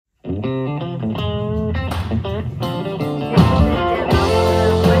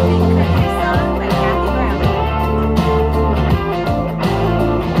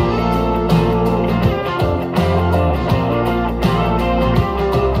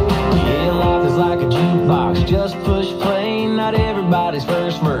Everybody's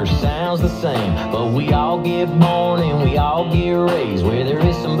first verse sounds the same, but we all get born and we all get raised where there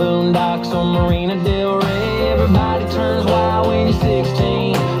is some boondocks on Marina Del Rey. Everybody turns wild when you're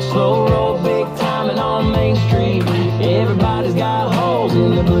 16. Slow roll, big timing on Main Street. Everybody's got holes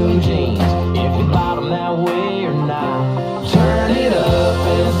in their blue jeans, if you bottom that way or not. Turn it up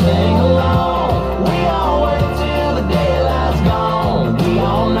and sing along. We all work till the daylight's gone. We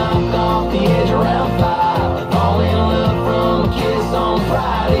all knock off the edge around 5. Fall in love from a kiss on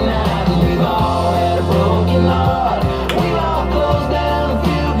Friday night. And we've all had a broken heart. We've all closed down a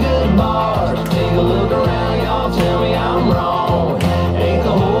few good bars. Take a look around, y'all, tell me I'm wrong. Ain't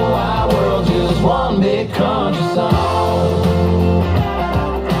the whole wide world just one big country song?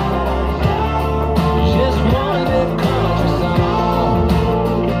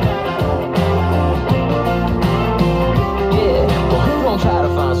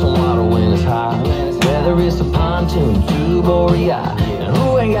 Whether it's a pontoon, tube, or a yacht. And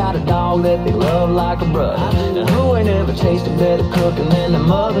who ain't got a dog that they love like a brother? And who ain't ever tasted better cooking than their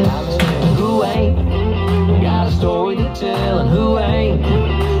mother? And who ain't got a story to tell? And who ain't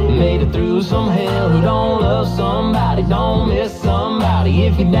made it through some hell? Who don't love somebody, don't miss somebody?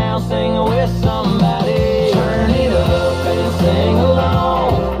 If you're down singing with somebody, turn it up and sing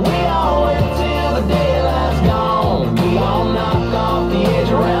along. We all wait till the daylight's gone. We all knock off the edge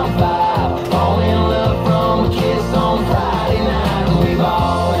around 5. Fall in love from a kiss on Friday night. And we've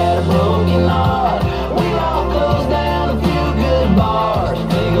all had a broken heart. We've all closed down a few good bars.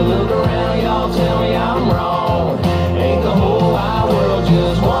 Take a look around, y'all, tell me I'm wrong. Ain't the whole wide world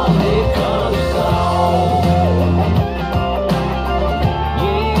just one big country song?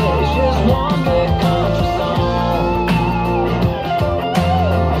 Yeah, it's just one big country song.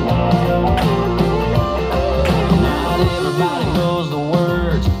 Not everybody knows the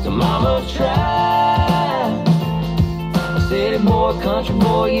words to Mama Tried. City boy, country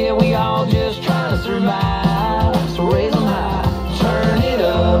boy, yeah, we all just trying to survive. So raise them high, turn it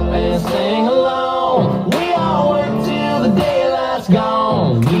up and sing along. We all work till the daylight's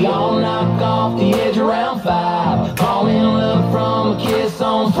gone. We all knock off the edge around 5. Fall in love from a kiss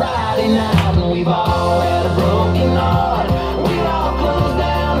on Friday night. And we've all had a broken heart. We've all closed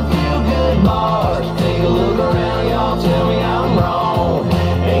down a few good bars. Take a look around, y'all, tell me I'm wrong.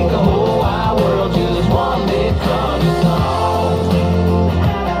 Ain't the whole wide world just one big country song?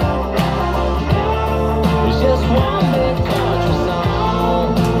 It's just one big country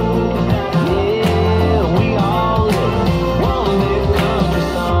song. Yeah, we all live one big country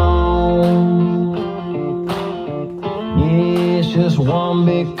song. Yeah, it's just one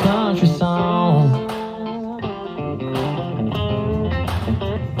big country